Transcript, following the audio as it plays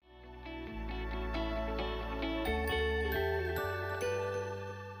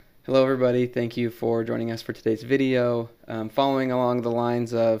Hello everybody, thank you for joining us for today's video. Following along the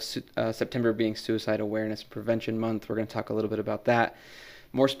lines of September being Suicide Awareness and Prevention Month, we're going to talk a little bit about that.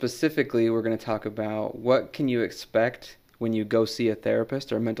 More specifically, we're going to talk about what can you expect when you go see a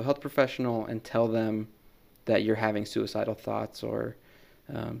therapist or a mental health professional and tell them that you're having suicidal thoughts or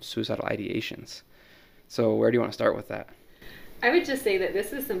suicidal ideations. So where do you want to start with that? I would just say that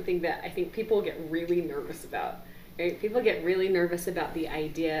this is something that I think people get really nervous about. Right? People get really nervous about the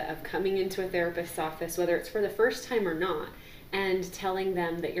idea of coming into a therapist's office, whether it's for the first time or not, and telling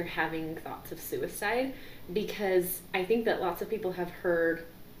them that you're having thoughts of suicide, because I think that lots of people have heard,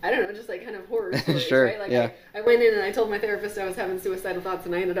 I don't know, just like kind of horror stories, Sure, right? Like yeah. I went in and I told my therapist I was having suicidal thoughts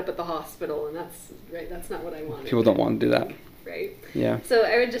and I ended up at the hospital, and that's right, that's not what I wanted. People don't want to do that. Right? Yeah. So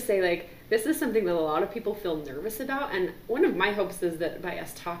I would just say, like, this is something that a lot of people feel nervous about, and one of my hopes is that by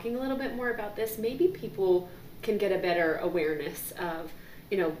us talking a little bit more about this, maybe people can get a better awareness of,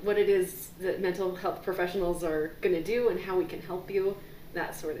 what it is that mental health professionals are going to do and how we can help you,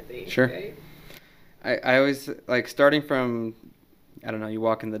 that sort of thing. Sure. Right? I always like starting from, I don't know, you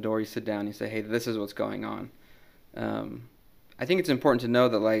walk in the door, you sit down, you say, hey, this is what's going on. I think it's important to know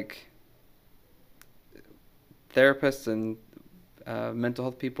that like therapists and mental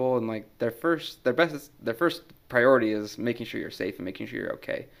health people and like their first priority is making sure you're safe and making sure you're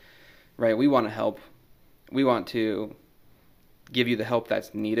okay, right? We want to help. We want to give you the help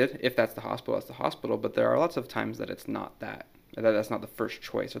that's needed. If that's the hospital, that's the hospital. But there are lots of times that it's not that. That's not the first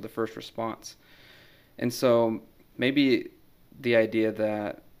choice or the first response. And so maybe the idea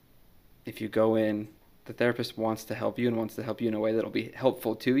that if you go in, the therapist wants to help you and wants to help you in a way that'll be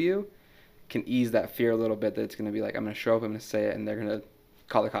helpful to you can ease that fear a little bit that it's going to be like, I'm going to show up, I'm going to say it, and they're going to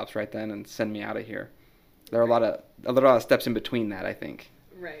call the cops right then and send me out of here. There are a lot of steps in between that, I think.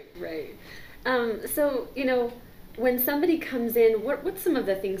 Right, right. So, when somebody comes in, what's some of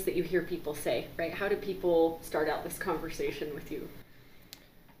the things that you hear people say, right? How do people start out this conversation with you?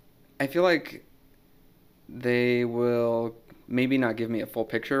 I feel like they will maybe not give me a full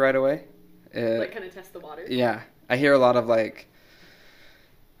picture right away. Like, kind of test the water? Yeah. I hear a lot of like,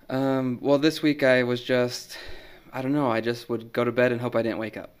 well, this week I was just, I don't know, I just would go to bed and hope I didn't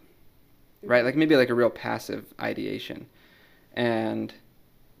wake up. Right? Like maybe like a real passive ideation. And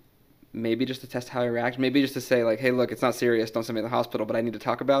maybe just to test how I react. Maybe just to say like, hey, look, it's not serious. Don't send me to the hospital, but I need to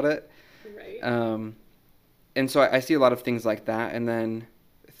talk about it. Right. And so I see a lot of things like that. And then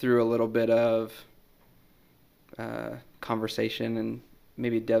through a little bit of conversation and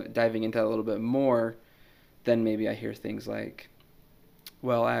maybe diving into that a little bit more, then maybe I hear things like,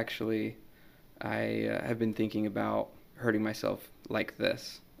 well, actually, I have been thinking about hurting myself like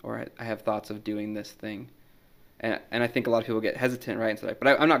this, or I have thoughts of doing this thing. And I think a lot of people get hesitant, right? And so like,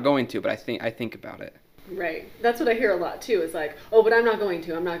 but I'm not going to, but I think about it. Right. That's what I hear a lot too. Is like, oh, but I'm not going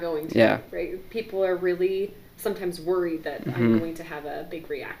to. I'm not going to. Yeah. Right. People are really sometimes worried that I'm going to have a big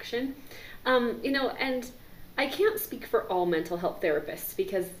reaction. And I can't speak for all mental health therapists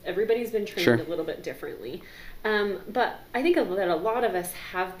because everybody's been trained Sure. a little bit differently. But I think that a lot of us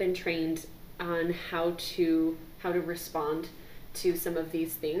have been trained on how to respond to some of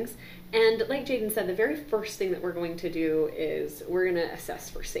these things. And like Jaden said, the very first thing that we're going to do is we're going to assess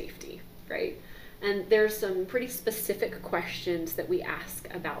for safety, right? And there's some pretty specific questions that we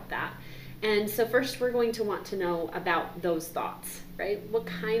ask about that. And so first we're going to want to know about those thoughts, right? What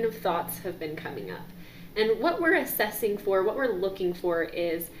kind of thoughts have been coming up? And what we're assessing for, what we're looking for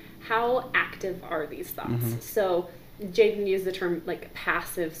is how active are these thoughts? So Jaden used the term like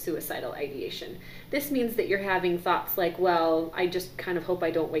passive suicidal ideation. This means that you're having thoughts like, well, I just kind of hope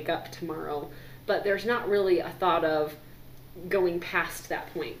I don't wake up tomorrow, but there's not really a thought of going past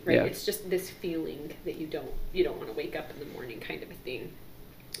that point, right? Yeah. It's just this feeling that you don't want to wake up in the morning kind of a thing.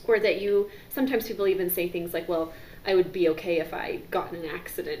 Or that sometimes people even say things like, well, I would be okay if I got in an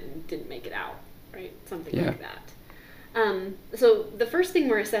accident and didn't make it out, right? Something like that. So the first thing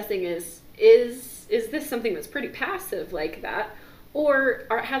we're assessing is this something that's pretty passive like that, or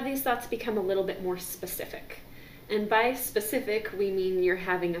have these thoughts become a little bit more specific? And by specific, we mean you're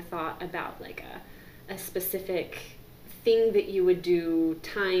having a thought about like a specific thing that you would do,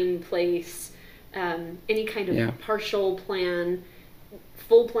 time, place, any kind of partial plan,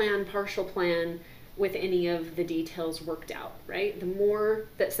 full plan, partial plan, with any of the details worked out, right? The more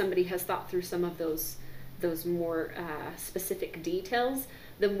that somebody has thought through some of those more specific details,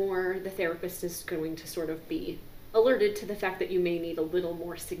 the more the therapist is going to sort of be alerted to the fact that you may need a little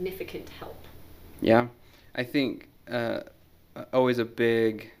more significant help. Yeah. I think always a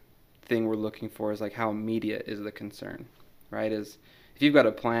big thing we're looking for is like how immediate is the concern, right? Is if you've got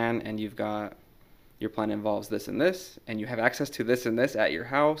a plan and you've got your plan involves this and you have access to this and this at your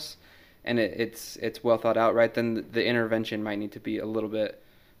house, and it's well thought out, right? Then the intervention might need to be a little bit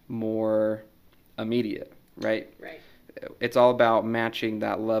more immediate, right? Right. It's all about matching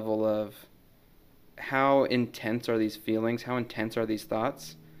that level of how intense are these feelings, how intense are these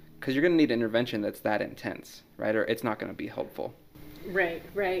thoughts, because you're going to need intervention that's that intense, right? Or it's not going to be helpful. Right,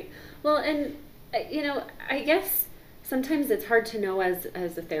 right. Well, and I guess sometimes it's hard to know as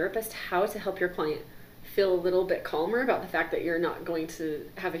a therapist how to help your client feel a little bit calmer about the fact that you're not going to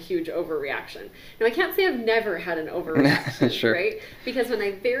have a huge overreaction. Now, I can't say I've never had an overreaction, sure. right? Because when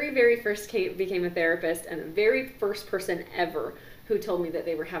I very, very first became a therapist, and the very first person ever who told me that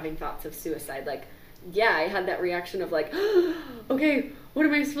they were having thoughts of suicide, like, yeah, I had that reaction of like, okay, what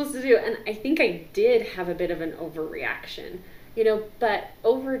am I supposed to do? And I think I did have a bit of an overreaction. But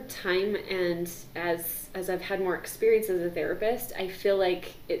over time, and as I've had more experience as a therapist, I feel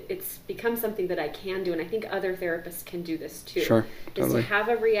like it's become something that I can do, and I think other therapists can do this too. Sure, totally. Is to have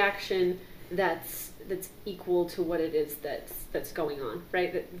a reaction that's equal to what it is that's going on,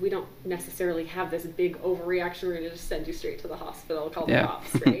 right? That we don't necessarily have this big overreaction. We're going to just send you straight to the hospital, call the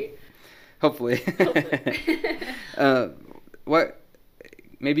cops, right? Hopefully. Hopefully.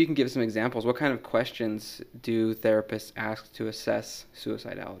 Maybe you can give some examples. What kind of questions do therapists ask to assess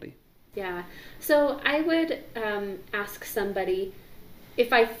suicidality? Yeah. So I would ask somebody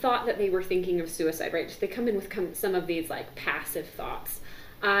if I thought that they were thinking of suicide, right? They come in with some of these like passive thoughts.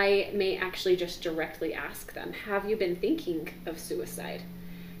 I may actually just directly ask them, have you been thinking of suicide?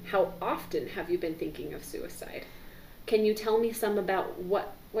 How often have you been thinking of suicide? Can you tell me some about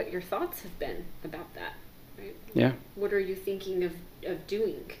what your thoughts have been about that? Right? Yeah. What are you thinking of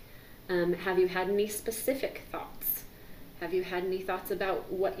doing? Have you had any specific thoughts? Have you had any thoughts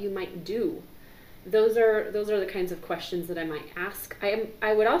about what you might do? Those are the kinds of questions that I might ask.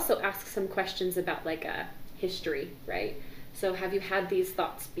 I would also ask some questions about like a history, right? So have you had these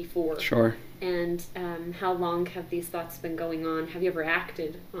thoughts before? Sure. And how long have these thoughts been going on? Have you ever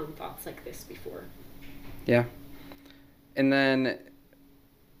acted on thoughts like this before? Yeah. And then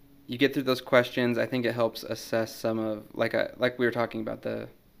you get through those questions. I think it helps assess some of like we were talking about,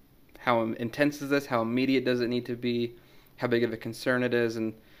 how intense is this? How immediate does it need to be? How big of a concern it is?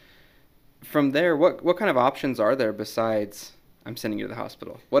 And from there, what kind of options are there besides I'm sending you to the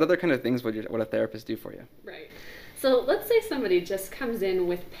hospital? What other kind of things would a therapist do for you? Right. So let's say somebody just comes in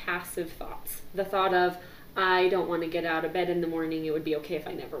with passive thoughts. The thought of, I don't want to get out of bed in the morning. It would be okay if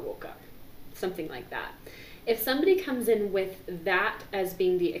I never woke up. Something like that. If somebody comes in with that as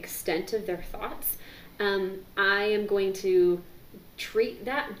being the extent of their thoughts, I am going to treat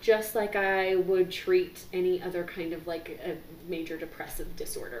that just like I would treat any other kind of like a major depressive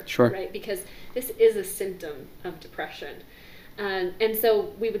disorder. Sure. Right? Because this is a symptom of depression. And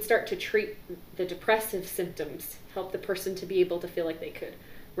so we would start to treat the depressive symptoms, help the person to be able to feel like they could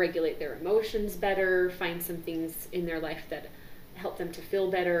regulate their emotions better, find some things in their life that help them to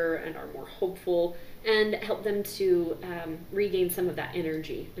feel better and are more hopeful, and help them to regain some of that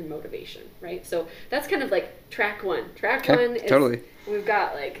energy and motivation, right? So that's kind of like track one. Track one is totally. We've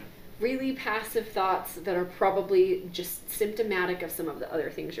got like really passive thoughts that are probably just symptomatic of some of the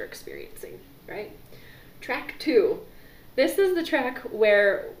other things you're experiencing, right? Track two. This is the track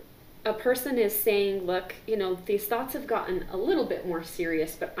where a person is saying, look, these thoughts have gotten a little bit more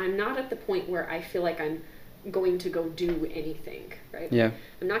serious, but I'm not at the point where I feel like I'm going to go do anything, right? Yeah.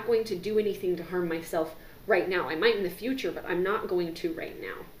 I'm not going to do anything to harm myself right now. I might in the future, but I'm not going to right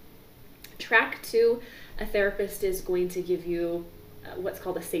now. Track two, a therapist is going to give you what's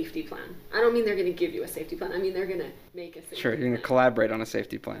called a safety plan. I don't mean they're going to give you a safety plan. I mean they're going to make a safety plan. Sure, you're going to collaborate on a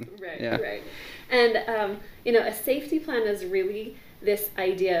safety plan. Right, yeah. right. And a safety plan is really this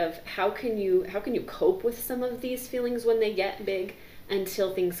idea of how can you cope with some of these feelings when they get big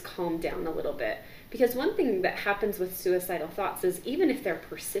until things calm down a little bit. Because one thing that happens with suicidal thoughts is even if they're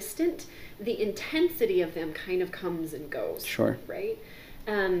persistent, the intensity of them kind of comes and goes. Sure. Right?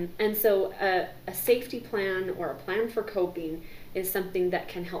 And so a safety plan or a plan for coping is something that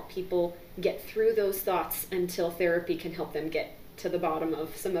can help people get through those thoughts until therapy can help them get to the bottom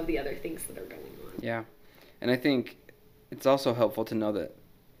of some of the other things that are going on. Yeah. And I think it's also helpful to know that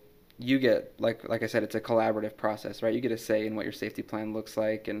you get, like I said, it's a collaborative process, right? You get a say in what your safety plan looks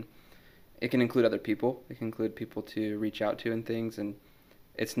like, and it can include other people. It can include people to reach out to and things, and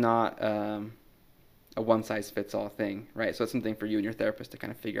it's not a one-size-fits-all thing, right? So it's something for you and your therapist to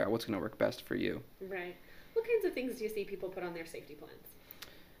kind of figure out what's going to work best for you. Right. What kinds of things do you see people put on their safety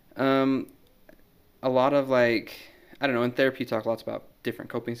plans? A lot of I don't know, in therapy you talk lots about different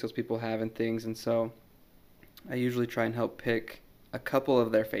coping skills people have and things, and so I usually try and help pick a couple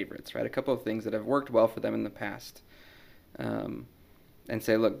of their favorites, right? A couple of things that have worked well for them in the past, and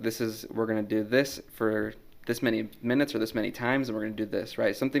say, look, we're going to do this for this many minutes or this many times, and we're going to do this,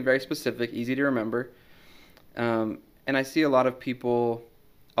 right? Something very specific, easy to remember. And I see a lot of people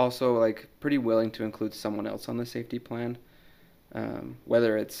also like pretty willing to include someone else on the safety plan,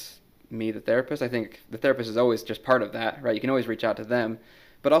 whether it's me, the therapist. I think the therapist is always just part of that, right? You can always reach out to them,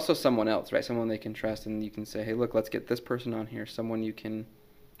 but also someone else, right? Someone they can trust, and you can say, hey, look, let's get this person on here, someone you can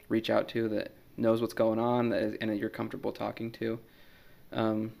reach out to that knows what's going on and that you're comfortable talking to.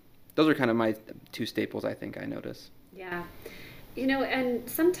 Those are kind of my two staples, I think I notice. Yeah. And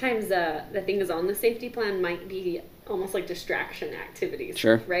sometimes the things on the safety plan might be almost like distraction activities.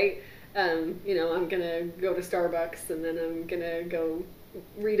 Sure. Right? I'm going to go to Starbucks and then I'm going to go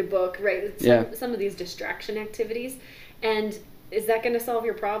read a book, right? Some of these distraction activities. And is that going to solve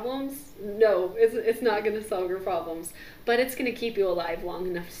your problems? No, it's not going to solve your problems. But it's going to keep you alive long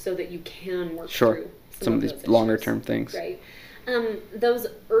enough so that you can work through some of these longer term things. Right. Those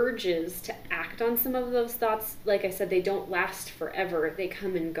urges to act on some of those thoughts, like I said, they don't last forever. They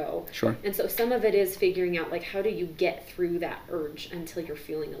come and go. Sure. And so some of it is figuring out, like, how do you get through that urge until you're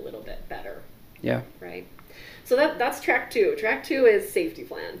feeling a little bit better? Yeah. Right? So that's track 2. Track 2 is safety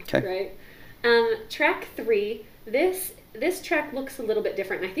plan. Okay. Right? Track 3, this track looks a little bit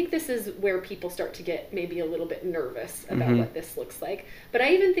different. And I think this is where people start to get maybe a little bit nervous about what this looks like. But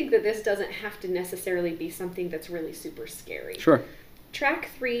I even think that this doesn't have to necessarily be something that's really super scary. Sure. Track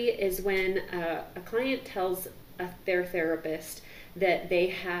 3 is when a client tells their therapist that they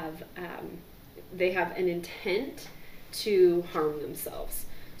have an intent to harm themselves.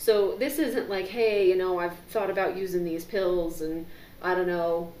 So this isn't like, hey, I've thought about using these pills and I don't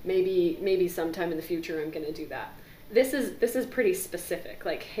know, maybe sometime in the future I'm going to do that. This is pretty specific.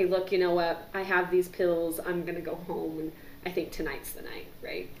 Like, hey, look, you know what? I have these pills. I'm going to go home and I think tonight's the night,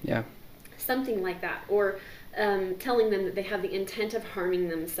 right? Yeah. Something like that. Or telling them that they have the intent of harming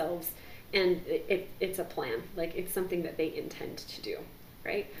themselves and it's a plan. Like, it's something that they intend to do,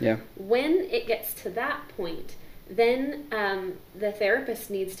 right? Yeah. When it gets to that point, then the therapist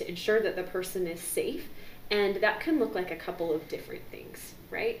needs to ensure that the person is safe. And that can look like a couple of different things,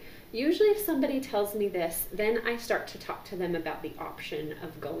 right? Usually if somebody tells me this, then I start to talk to them about the option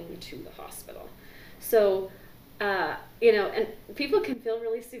of going to the hospital. So, and people can feel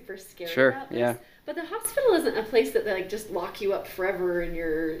really super scared about this. Yeah. But the hospital isn't a place that they like just lock you up forever and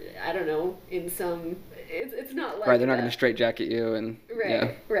you're, I don't know, in some, it's not like right, they're not going to straitjacket you and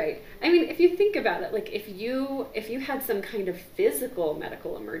Right. I mean, if you think about it, like if you had some kind of physical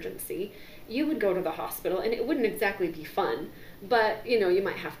medical emergency, you would go to the hospital and it wouldn't exactly be fun. But, you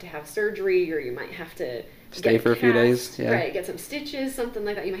might have to have surgery or you might have to stay for a few days. Yeah. Right, get some stitches, something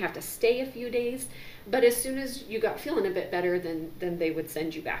like that. You might have to stay a few days. But as soon as you got feeling a bit better, then they would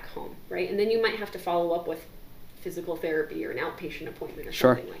send you back home, right? And then you might have to follow up with physical therapy or an outpatient appointment or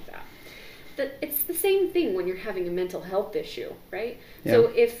something like that. It's the same thing when you're having a mental health issue, right? Yeah.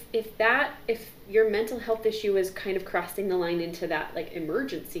 So if your mental health issue is kind of crossing the line into that like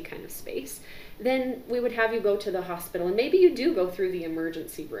emergency kind of space, then we would have you go to the hospital, and maybe you do go through the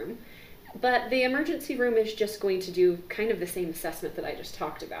emergency room, but the emergency room is just going to do kind of the same assessment that I just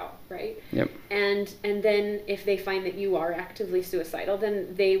talked about, right? Yep. And then if they find that you are actively suicidal,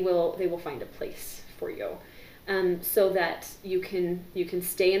 then they will find a place for you. So that you can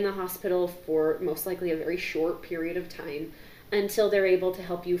stay in the hospital for most likely a very short period of time until they're able to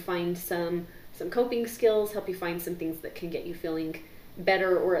help you find some coping skills, help you find some things that can get you feeling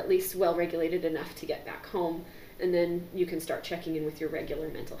better or at least well-regulated enough to get back home. And then you can start checking in with your regular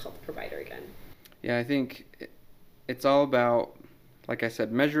mental health provider again. Yeah, I think it's all about, like I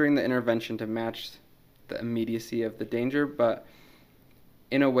said, measuring the intervention to match the immediacy of the danger, but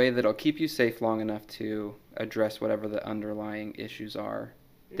in a way that'll keep you safe long enough to address whatever the underlying issues are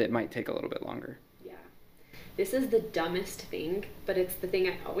that might take a little bit longer. Yeah. This is the dumbest thing, but it's the thing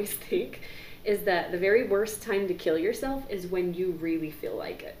I always think, is that the very worst time to kill yourself is when you really feel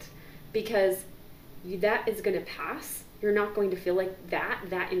like it. Because that is going to pass. You're not going to feel like that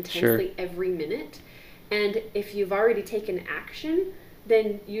intensely every minute. And if you've already taken action,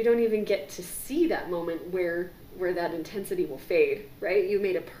 then you don't even get to see that moment where that intensity will fade, right? You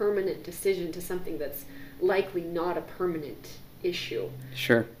made a permanent decision to something that's likely not a permanent issue.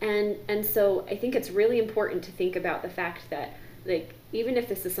 Sure. And so I think it's really important to think about the fact that, like, even if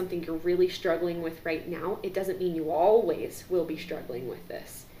this is something you're really struggling with right now, it doesn't mean you always will be struggling with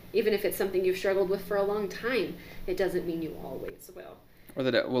this. Even if it's something you've struggled with for a long time, it doesn't mean you always will. Or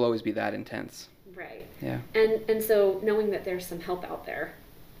that it will always be that intense. Right. Yeah. And so knowing that there's some help out there,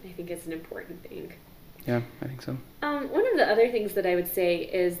 I think is an important thing. Yeah, I think so. One of the other things that I would say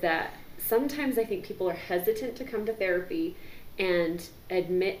is that sometimes I think people are hesitant to come to therapy and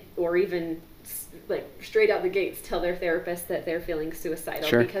admit, or even like straight out the gates tell their therapist that they're feeling suicidal.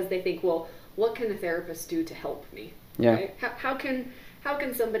 Sure. Because they think, well, what can a therapist do to help me? Yeah. Right? How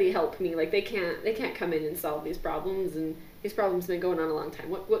can somebody help me? Like they can't come in and solve these problems, and these problems have been going on a long time.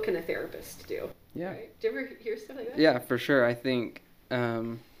 What can a therapist do? Yeah. Right? Do you ever hear stuff like that? Yeah, for sure. I think,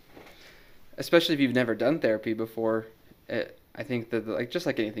 especially if you've never done therapy before, I think that like just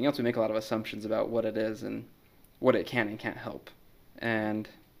like anything else, we make a lot of assumptions about what it is and what it can and can't help. And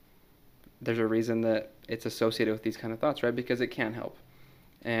there's a reason that it's associated with these kind of thoughts, right? Because it can help.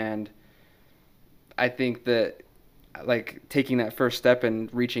 And I think that like taking that first step and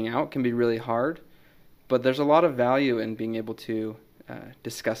reaching out can be really hard, but there's a lot of value in being able to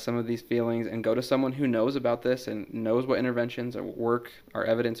discuss some of these feelings and go to someone who knows about this and knows what interventions or work are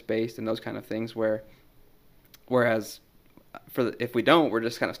evidence-based and those kind of things, whereas if we don't, we're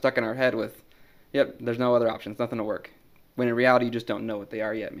just kind of stuck in our head with, yep, there's no other options, nothing to work. When in reality, you just don't know what they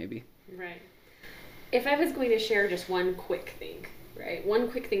are yet, maybe. Right. If I was going to share just one quick thing, right?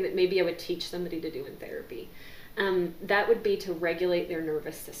 One quick thing that maybe I would teach somebody to do in therapy, that would be to regulate their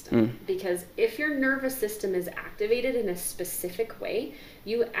nervous system. Because if your nervous system is activated in a specific way,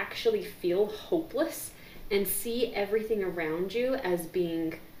 you actually feel hopeless and see everything around you as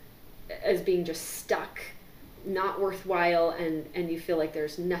being just stuck, not worthwhile, and you feel like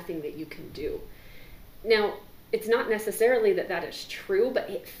there's nothing that you can do. Now, it's not necessarily that is true, but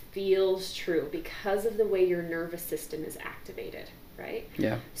it feels true because of the way your nervous system is activated, right?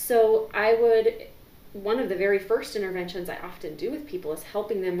 Yeah. So one of the very first interventions I often do with people is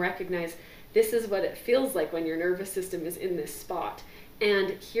helping them recognize this is what it feels like when your nervous system is in this spot.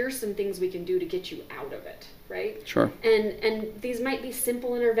 And here's some things we can do to get you out of it, right? Sure. And these might be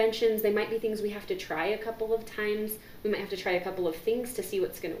simple interventions. They might be things we have to try a couple of times. We might have to try a couple of things to see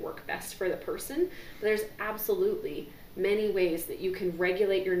what's going to work best for the person. But there's absolutely many ways that you can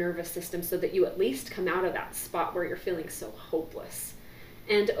regulate your nervous system so that you at least come out of that spot where you're feeling so hopeless.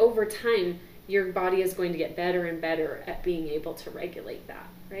 And over time, your body is going to get better and better at being able to regulate that,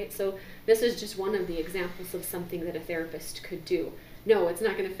 right? So this is just one of the examples of something that a therapist could do. No, it's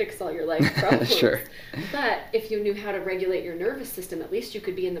not going to fix all your life problems. Sure. But if you knew how to regulate your nervous system, at least you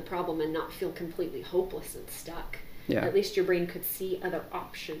could be in the problem and not feel completely hopeless and stuck. Yeah. At least your brain could see other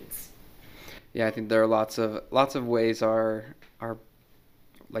options. Yeah, I think there are lots of ways our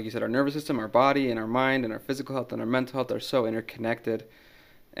like you said, our nervous system, our body, and our mind, and our physical health, and our mental health are so interconnected,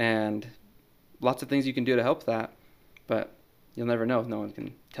 and lots of things you can do to help that, but you'll never know if no one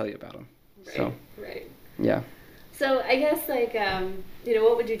can tell you about them. Right. So, Right. Yeah. So I guess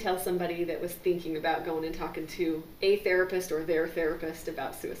what would you tell somebody that was thinking about going and talking to a therapist or their therapist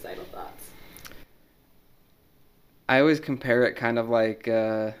about suicidal thoughts? I always compare it kind of like,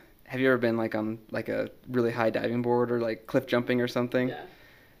 have you ever been like on like a really high diving board or like cliff jumping or something? Yeah.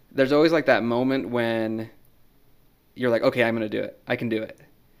 There's always like that moment when you're like, okay, I'm going to do it. I can do it.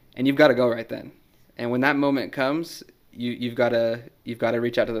 And you've got to go right then. And when that moment comes, you've got to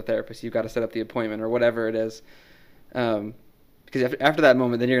reach out to the therapist. You've got to set up the appointment or whatever it is. Because after that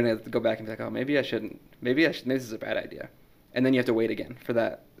moment, then you're going to go back and be like, oh, maybe I shouldn't. Maybe this is a bad idea. And then you have to wait again for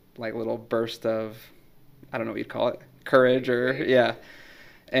that like little burst of, I don't know what you'd call it, courage or, yeah.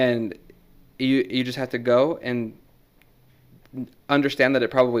 And you just have to go and understand that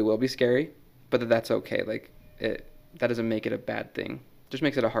it probably will be scary, but that's okay. Like that doesn't make it a bad thing. It just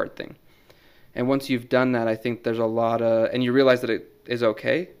makes it a hard thing. And once you've done that, I think there's a lot of, and you realize that it is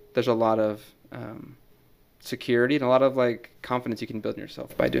okay, there's a lot of security and a lot of like confidence you can build in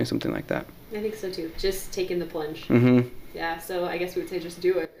yourself by doing something like that. I think so too. Just taking the plunge. Mm-hmm. Yeah, so I guess we would say just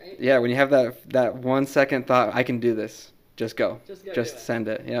do it, right? Yeah, when you have that 1 second thought, I can do this, just go. Just send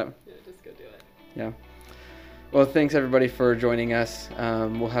it. Yeah. Yeah, just go do it. Yeah. Well, thanks everybody for joining us.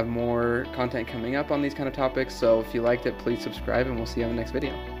 We'll have more content coming up on these kind of topics, so if you liked it, please subscribe and we'll see you on the next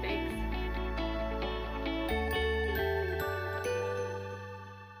video. Thanks.